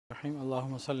الرحیم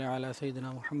اللہم صلی علی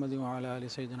سیدنا محمد وعلی آل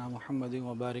سیدنا محمد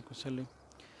وبارک وسلم۔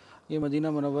 یہ مدینہ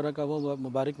منورہ کا وہ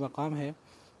مبارک مقام ہے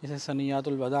جسے ثنیات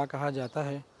الوداع کہا جاتا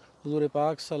ہے۔ حضور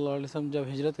پاک صلی اللہ علیہ وسلم جب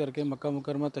ہجرت کر کے مکہ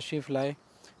مکرمہ تشریف لائے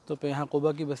تو یہاں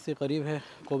قباء کی بستی قریب ہے،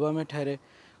 قباء میں ٹھہرے۔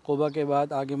 قباء کے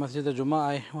بعد آگے مسجد جمعہ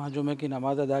آئے، وہاں جمعہ کی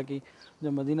نماز ادا کی۔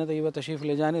 جب مدینہ طیبہ تشریف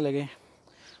لے جانے لگے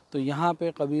تو یہاں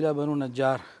پہ قبیلہ بنو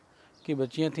نجار کی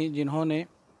بچیاں تھیں جنہوں نے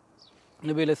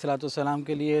نبی علیہ السلام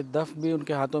کے لیے دف بھی ان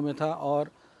کے ہاتھوں میں تھا، اور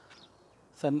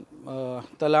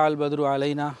طلع البدر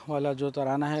علینا والا جو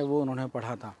ترانہ ہے وہ انہوں نے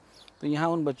پڑھا تھا۔ تو یہاں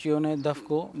ان بچیوں نے دف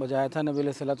کو بجایا تھا نبی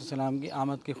علیہ السلام کی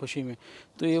آمد کی خوشی میں۔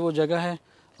 تو یہ وہ جگہ ہے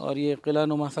اور یہ قلعہ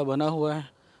نما سا بنا ہوا ہے،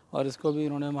 اور اس کو بھی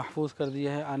انہوں نے محفوظ کر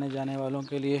دیا ہے، آنے جانے والوں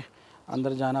کے لیے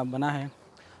اندر جانا بنا ہے۔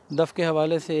 دف کے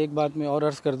حوالے سے ایک بات میں اور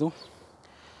عرض کر دوں،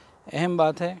 اہم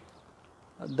بات ہے،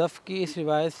 دف کی اس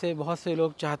روایت سے بہت سے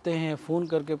لوگ چاہتے ہیں، فون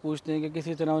کر کے پوچھتے ہیں کہ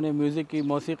کسی طرح انہیں میوزک کی،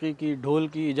 موسیقی کی، ڈھول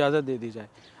کی اجازت دے دی جائے۔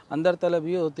 اندر طلب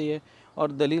یہ ہوتی ہے اور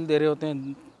دلیل دے رہے ہوتے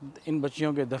ہیں ان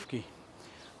بچیوں کے دف کی۔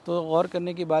 تو غور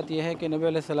کرنے کی بات یہ ہے کہ نبی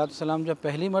علیہ السلام جب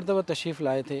پہلی مرتبہ تشریف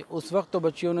لائے تھے اس وقت تو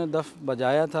بچیوں نے دف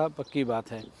بجایا تھا، پکی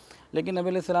بات ہے، لیکن نبی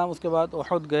علیہ السلام اس کے بعد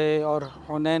احد گئے اور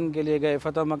حنین کے لیے گئے،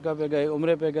 فتح مکہ پہ گئے،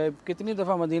 عمرے پہ گئے، کتنی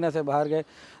دفعہ مدینہ سے باہر گئے،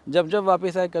 جب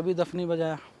واپس آئے کبھی دف نہیں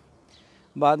بجایا۔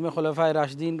 بعد میں خلفائے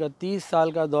راشدین کا 30 سال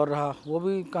کا دور رہا، وہ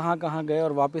بھی کہاں کہاں گئے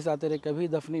اور واپس آتے رہے، کبھی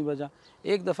دف نہیں بجا۔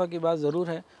 ایک دفعہ کی بات ضرور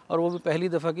ہے، اور وہ بھی پہلی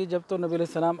دفعہ کی جب تو نبی علیہ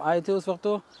السلام آئے تھے۔ اس وقت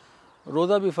تو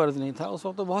روزہ بھی فرض نہیں تھا، اس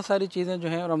وقت تو بہت ساری چیزیں جو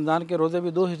ہیں، رمضان کے روزے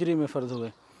بھی 2 ہجری میں فرض ہوئے،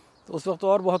 تو اس وقت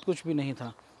اور بہت کچھ بھی نہیں تھا۔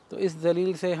 تو اس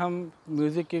دلیل سے ہم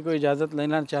میوزک کی کوئی اجازت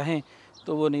لینا چاہیں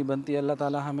تو وہ نہیں بنتی۔ اللہ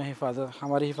تعالی ہمیں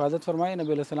ہماری حفاظت فرمائے۔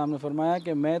 نبی علیہ السلام نے فرمایا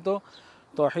کہ میں تو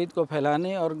توحید کو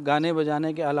پھیلانے اور گانے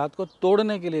بجانے کے آلات کو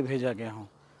توڑنے کے لیے بھیجا گیا ہوں۔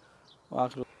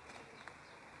 وآخر